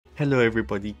Hello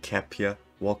everybody, Cap here.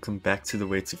 Welcome back to the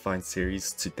Where to Find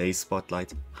series. Today's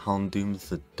spotlight, Houndoom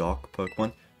the Dark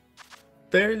Pokémon.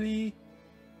 Fairly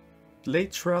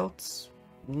late routes,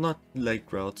 not late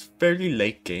routes, fairly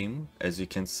late game as you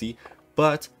can see,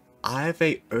 but I have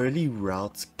a early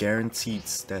route guaranteed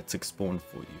static spawn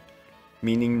for you.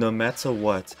 Meaning no matter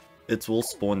what, it will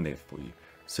spawn there for you.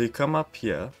 So you come up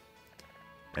here,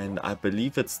 and I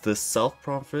believe it's the South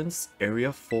Province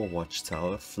Area 4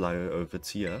 Watchtower, fly over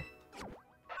to here.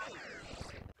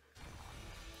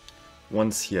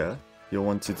 Once here, you'll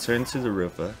want to turn to the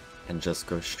river and just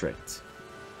go straight.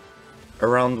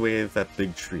 Around where that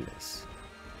big tree is.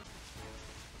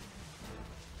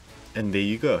 And there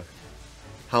you go.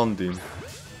 Houndoom.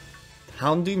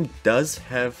 Houndoom does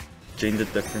have gender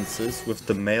differences, with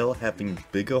the male having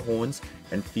bigger horns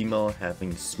and female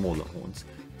having smaller horns.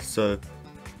 So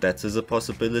that is a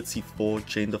possibility for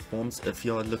gender forms if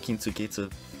you are looking to get a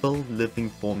full living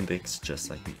form dex just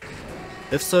like me.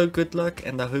 If so, good luck,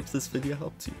 and I hope this video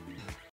helped you.